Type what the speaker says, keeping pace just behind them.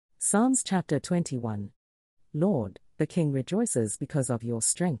Psalms chapter 21. Lord, the king rejoices because of your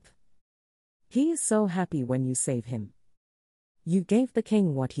strength. He is so happy when you save him. You gave the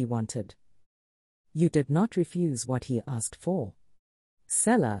king what he wanted. You did not refuse what he asked for.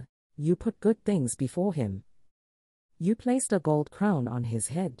 Selah, you put good things before him. You placed a gold crown on his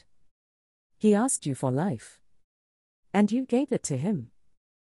head. He asked you for life, and you gave it to him.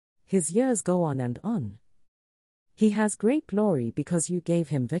 His years go on and on. He has great glory because you gave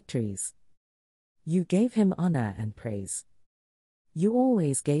him victories. You gave him honor and praise. You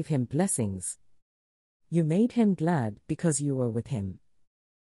always gave him blessings. You made him glad because you were with him.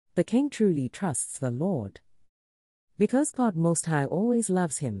 The king truly trusts the Lord. Because God Most High always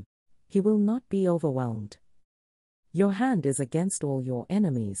loves him, he will not be overwhelmed. Your hand is against all your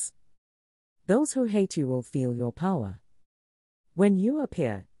enemies. Those who hate you will feel your power. When you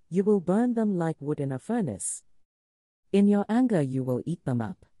appear, you will burn them like wood in a furnace. In your anger you will eat them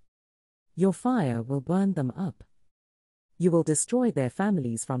up. Your fire will burn them up. You will destroy their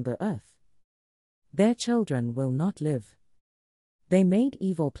families from the earth. Their children will not live. They made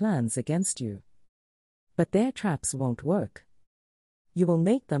evil plans against you, but their traps won't work. You will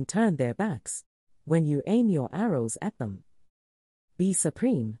make them turn their backs when you aim your arrows at them. Be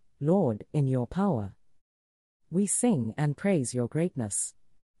supreme, Lord, in your power. We sing and praise your greatness.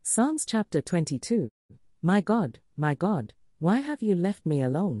 Psalms chapter 22. My God, why have you left me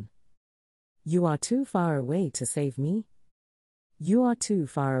alone? You are too far away to save me. You are too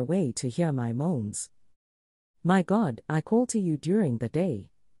far away to hear my moans. My God, I call to you during the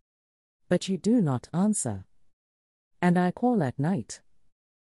day, but you do not answer. And I call at night.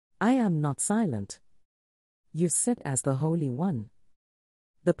 I am not silent. You sit as the Holy One.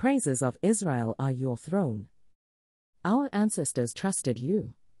 The praises of Israel are your throne. Our ancestors trusted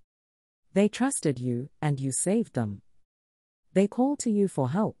you. They trusted you, and you saved them. They called to you for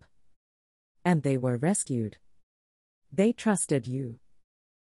help, and they were rescued. They trusted you,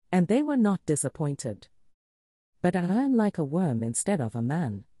 and they were not disappointed. But I am like a worm instead of a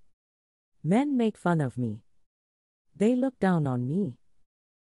man. Men make fun of me. They look down on me.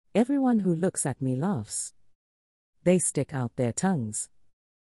 Everyone who looks at me laughs. They stick out their tongues.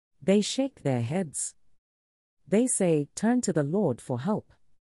 They shake their heads. They say, "Turn to the Lord for help.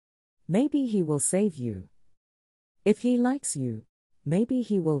 Maybe he will save you. If he likes you, maybe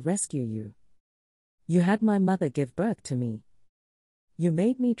he will rescue you. You had my mother give birth to me. You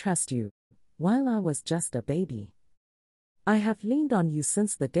made me trust you while I was just a baby. I have leaned on you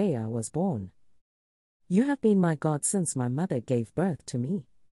since the day I was born. You have been my God since my mother gave birth to me.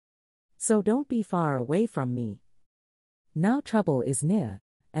 So don't be far away from me. Now trouble is near,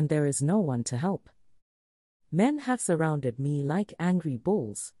 and there is no one to help. Men have surrounded me like angry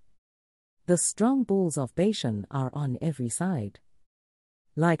bulls. The strong bulls of Bashan are on every side.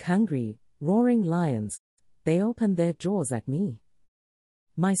 Like hungry, roaring lions, they open their jaws at me.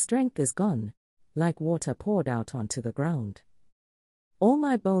 My strength is gone, like water poured out onto the ground. All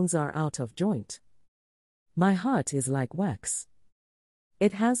my bones are out of joint. My heart is like wax.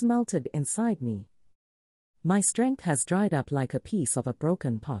 It has melted inside me. My strength has dried up like a piece of a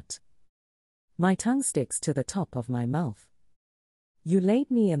broken pot. My tongue sticks to the top of my mouth. You laid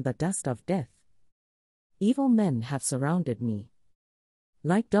me in the dust of death. Evil men have surrounded me.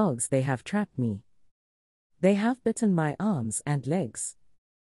 Like dogs they have trapped me. They have bitten my arms and legs.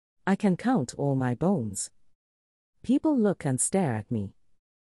 I can count all my bones. People look and stare at me.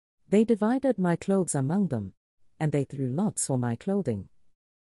 They divided my clothes among them, and they threw lots for my clothing.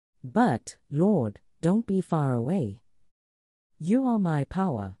 But, Lord, don't be far away. You are my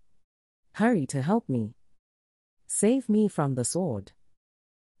power. Hurry to help me. Save me from the sword.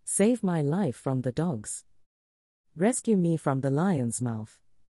 Save my life from the dogs. Rescue me from the lion's mouth.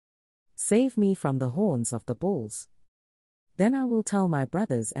 Save me from the horns of the bulls. Then I will tell my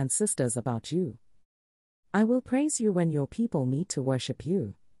brothers and sisters about you. I will praise you when your people meet to worship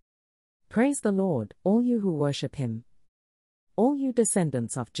you. Praise the Lord, all you who worship him. All you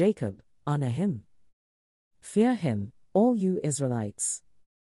descendants of Jacob, honor him. Fear him, all you Israelites.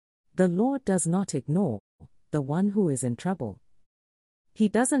 The Lord does not ignore the one who is in trouble. He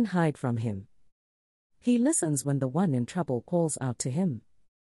doesn't hide from him. He listens when the one in trouble calls out to him.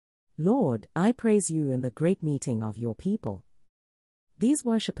 Lord, I praise you in the great meeting of your people. These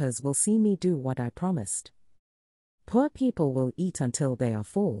worshippers will see me do what I promised. Poor people will eat until they are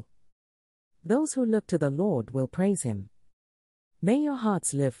full. Those who look to the Lord will praise him. May your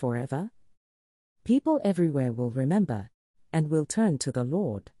hearts live forever. People everywhere will remember, and will turn to the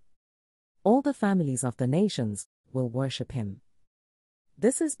Lord. All the families of the nations will worship him.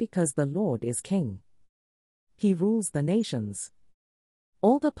 This is because the Lord is king. He rules the nations.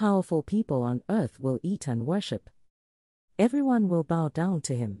 All the powerful people on earth will eat and worship. Everyone will bow down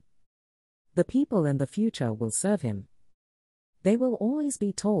to him. The people in the future will serve him. They will always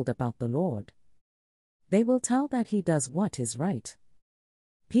be told about the Lord. They will tell that he does what is right.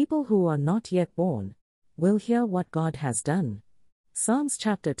 People who are not yet born will hear what God has done. Psalms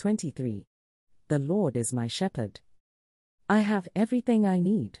chapter 23. The Lord is my shepherd. I have everything I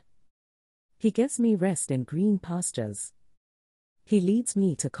need. He gives me rest in green pastures. He leads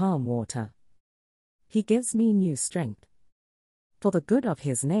me to calm water. He gives me new strength. For the good of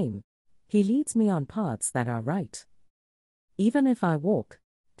his name, he leads me on paths that are right. Even if I walk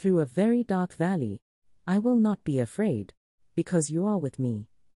through a very dark valley, I will not be afraid, because you are with me.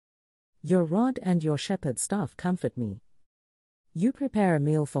 Your rod and your shepherd's staff comfort me. You prepare a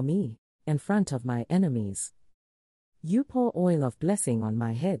meal for me in front of my enemies. You pour oil of blessing on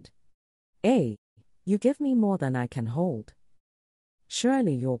my head. You give me more than I can hold.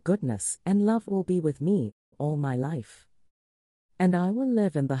 Surely your goodness and love will be with me all my life. And I will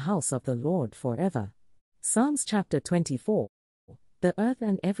live in the house of the Lord forever. Psalms chapter 24. The earth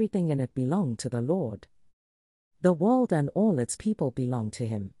and everything in it belong to the Lord. The world and all its people belong to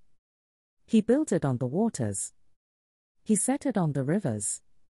him. He built it on the waters. He set it on the rivers.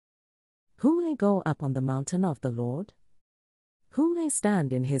 Who may go up on the mountain of the Lord? Who may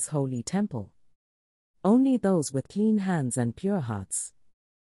stand in his holy temple? Only those with clean hands and pure hearts.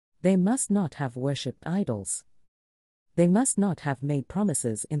 They must not have worshipped idols. They must not have made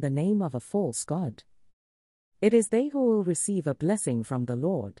promises in the name of a false god. It is they who will receive a blessing from the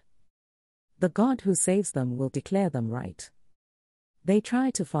Lord. The God who saves them will declare them right. They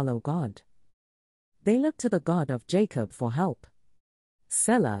try to follow God. They look to the God of Jacob for help.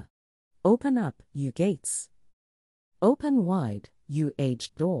 Selah. Open up, you gates. Open wide, you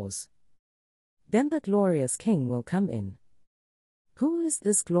aged doors. Then the glorious King will come in. Who is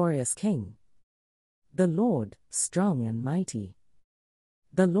this glorious King? The Lord, strong and mighty.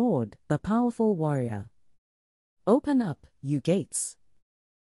 The Lord, the powerful warrior. Open up, you gates.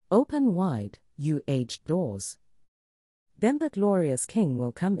 Open wide, you aged doors. Then the glorious King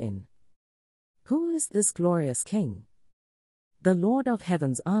will come in. Who is this glorious King? The Lord of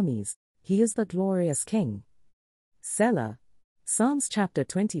heaven's armies, he is the glorious King. Selah. Psalms chapter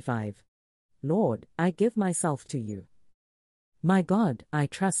 25. Lord, I give myself to you. My God, I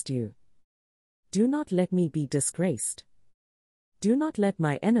trust you. Do not let me be disgraced. Do not let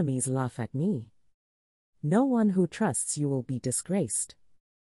my enemies laugh at me. No one who trusts you will be disgraced.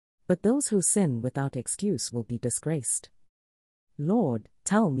 But those who sin without excuse will be disgraced. Lord,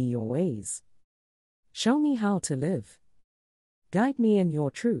 tell me your ways. Show me how to live. Guide me in your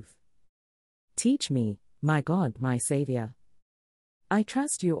truth. Teach me, my God, my Savior. I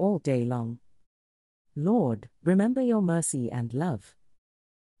trust you all day long. Lord, remember your mercy and love.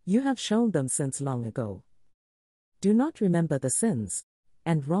 You have shown them since long ago. Do not remember the sins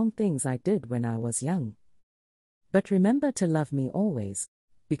and wrong things I did when I was young. But remember to love me always,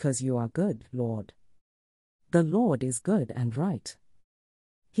 because you are good, Lord. The Lord is good and right.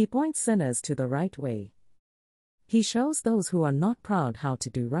 He points sinners to the right way. He shows those who are not proud how to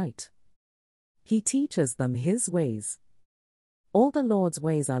do right. He teaches them his ways. All the Lord's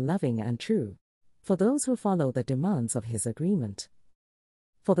ways are loving and true, for those who follow the demands of his agreement.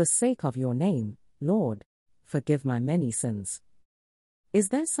 For the sake of your name, Lord, forgive my many sins. Is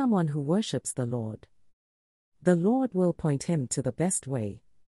there someone who worships the Lord? The Lord will point him to the best way.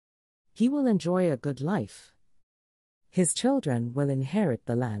 He will enjoy a good life. His children will inherit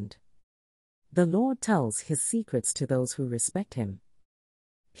the land. The Lord tells his secrets to those who respect him.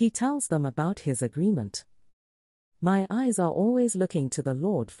 He tells them about his agreement. My eyes are always looking to the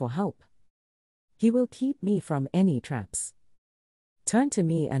Lord for help. He will keep me from any traps. Turn to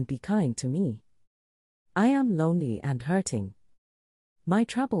me and be kind to me. I am lonely and hurting. My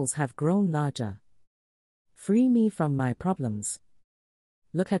troubles have grown larger. Free me from my problems.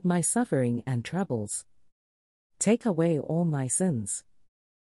 Look at my suffering and troubles. Take away all my sins.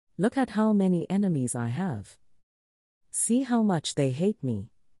 Look at how many enemies I have. See how much they hate me.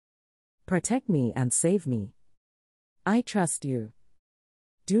 Protect me and save me. I trust you.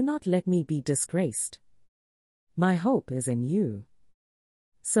 Do not let me be disgraced. My hope is in you.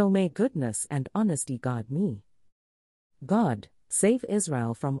 So may goodness and honesty guard me. God, save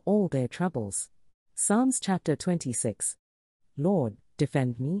Israel from all their troubles. Psalms chapter 26. Lord,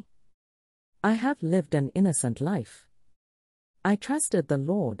 defend me. I have lived an innocent life. I trusted the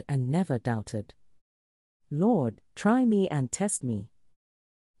Lord and never doubted. Lord, try me and test me.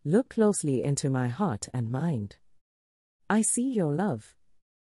 Look closely into my heart and mind. I see your love.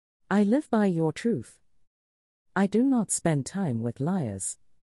 I live by your truth. I do not spend time with liars.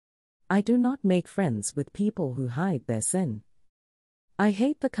 I do not make friends with people who hide their sin. I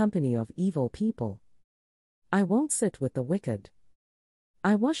hate the company of evil people. I won't sit with the wicked.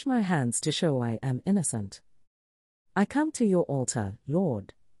 I wash my hands to show I am innocent. I come to your altar,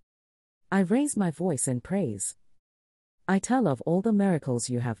 Lord. I raise my voice in praise. I tell of all the miracles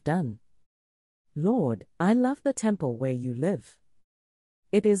you have done. Lord, I love the temple where you live.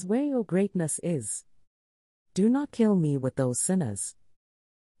 It is where your greatness is. Do not kill me with those sinners.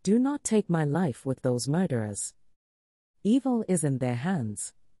 Do not take my life with those murderers. Evil is in their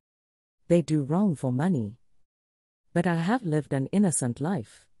hands. They do wrong for money. But I have lived an innocent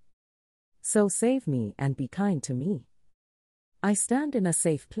life. So save me and be kind to me. I stand in a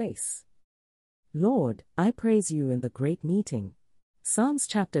safe place. Lord, I praise you in the great meeting. Psalms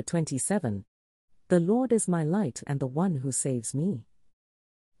chapter 27. The Lord is my light and the one who saves me.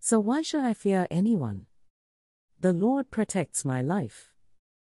 So why should I fear anyone? The Lord protects my life.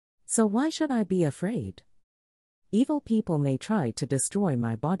 So why should I be afraid? Evil people may try to destroy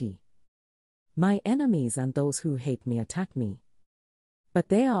my body. My enemies and those who hate me attack me. But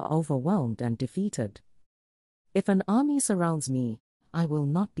they are overwhelmed and defeated. If an army surrounds me, I will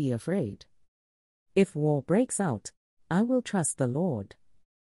not be afraid. If war breaks out, I will trust the Lord.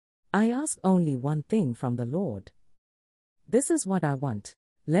 I ask only one thing from the Lord. This is what I want: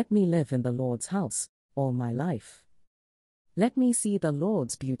 let me live in the Lord's house all my life. Let me see the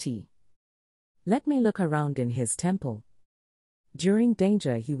Lord's beauty. Let me look around in his temple. During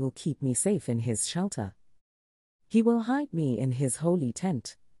danger he will keep me safe in his shelter. He will hide me in his holy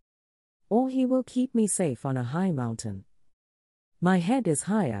tent. Or he will keep me safe on a high mountain. My head is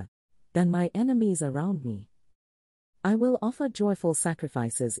higher than my enemies around me. I will offer joyful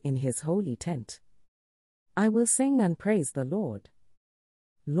sacrifices in his holy tent. I will sing and praise the Lord.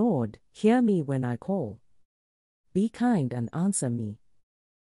 Lord, hear me when I call. Be kind and answer me.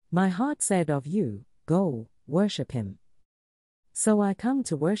 My heart said of you, go, worship him. So I come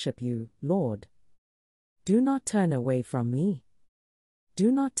to worship you, Lord. Do not turn away from me.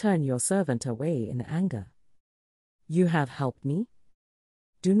 Do not turn your servant away in anger. You have helped me.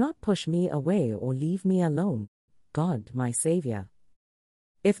 Do not push me away or leave me alone, God my Savior.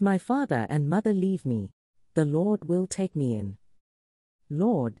 If my father and mother leave me, the Lord will take me in.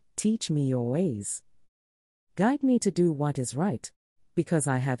 Lord, teach me your ways. Guide me to do what is right, because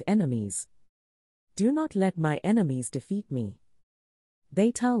I have enemies. Do not let my enemies defeat me.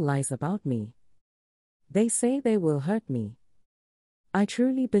 They tell lies about me. They say they will hurt me. I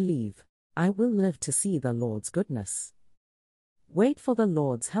truly believe I will live to see the Lord's goodness. Wait for the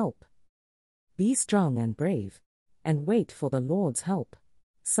Lord's help. Be strong and brave, and wait for the Lord's help.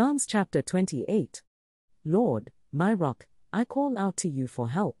 Psalms chapter 28. Lord, my rock, I call out to you for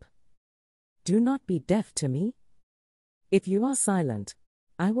help. Do not be deaf to me. If you are silent,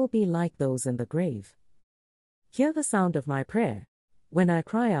 I will be like those in the grave. Hear the sound of my prayer when I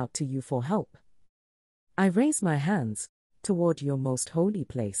cry out to you for help. I raise my hands toward your most holy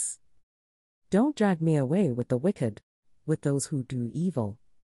place. Don't drag me away with the wicked, with those who do evil.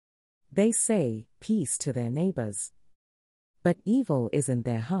 They say peace to their neighbors, but evil is in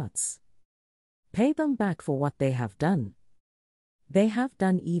their hearts. Pay them back for what they have done. They have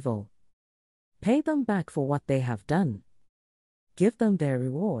done evil. Pay them back for what they have done. Give them their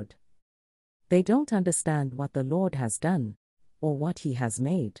reward. They don't understand what the Lord has done, or what he has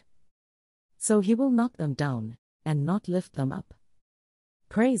made. So he will knock them down, and not lift them up.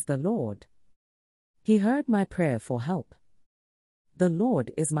 Praise the Lord. He heard my prayer for help. The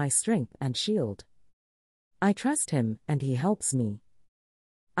Lord is my strength and shield. I trust him, and he helps me.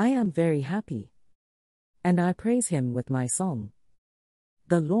 I am very happy. And I praise him with my song.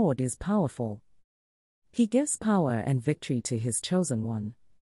 The Lord is powerful. He gives power and victory to his chosen one.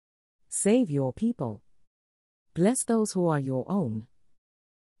 Save your people. Bless those who are your own.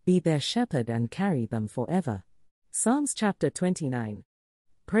 Be their shepherd and carry them forever. Psalms chapter 29.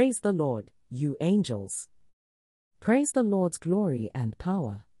 Praise the Lord, you angels. Praise the Lord's glory and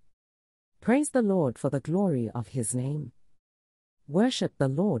power. Praise the Lord for the glory of his name. Worship the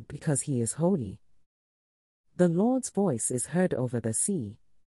Lord because he is holy. The Lord's voice is heard over the sea.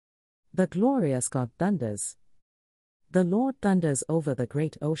 The glorious God thunders. The Lord thunders over the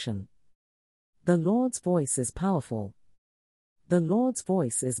great ocean. The Lord's voice is powerful. The Lord's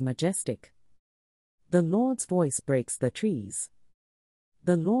voice is majestic. The Lord's voice breaks the trees.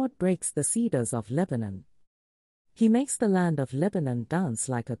 The Lord breaks the cedars of Lebanon. He makes the land of Lebanon dance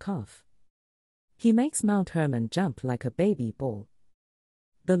like a calf. He makes Mount Hermon jump like a baby bull.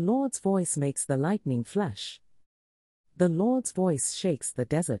 The Lord's voice makes the lightning flash. The Lord's voice shakes the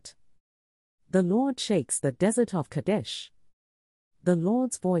desert. The Lord shakes the desert of Kadesh. The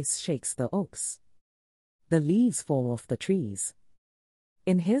Lord's voice shakes the oaks. The leaves fall off the trees.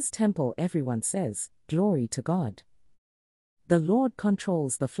 In his temple everyone says, "Glory to God." The Lord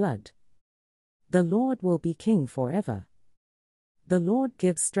controls the flood. The Lord will be king forever. The Lord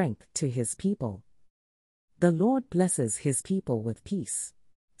gives strength to his people. The Lord blesses his people with peace.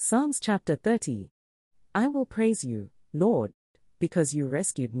 Psalms chapter 30. I will praise you, Lord, because you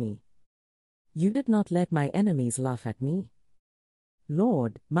rescued me. You did not let my enemies laugh at me.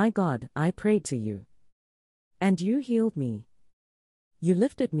 Lord, my God, I prayed to you. And you healed me. You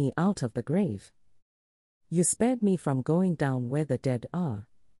lifted me out of the grave. You spared me from going down where the dead are.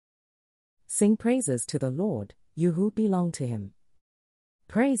 Sing praises to the Lord, you who belong to him.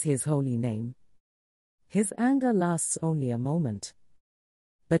 Praise his holy name. His anger lasts only a moment,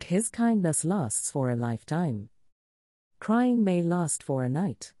 but his kindness lasts for a lifetime. Crying may last for a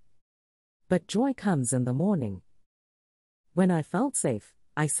night, but joy comes in the morning. When I felt safe,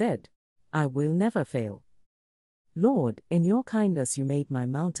 I said, I will never fail. Lord, in your kindness you made my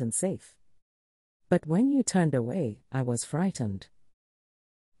mountain safe. But when you turned away, I was frightened.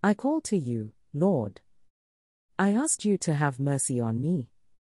 I called to you, Lord. I asked you to have mercy on me.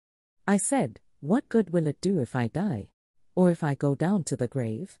 I said, what good will it do if I die, or if I go down to the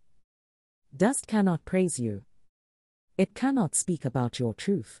grave? Dust cannot praise you. It cannot speak about your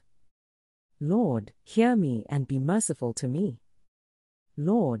truth. Lord, hear me and be merciful to me.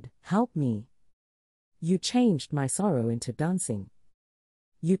 Lord, help me. You changed my sorrow into dancing.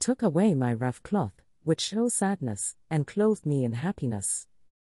 You took away my rough cloth, which shows sadness, and clothed me in happiness.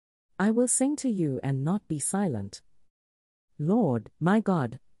 I will sing to you and not be silent. Lord, my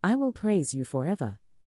God, I will praise you forever.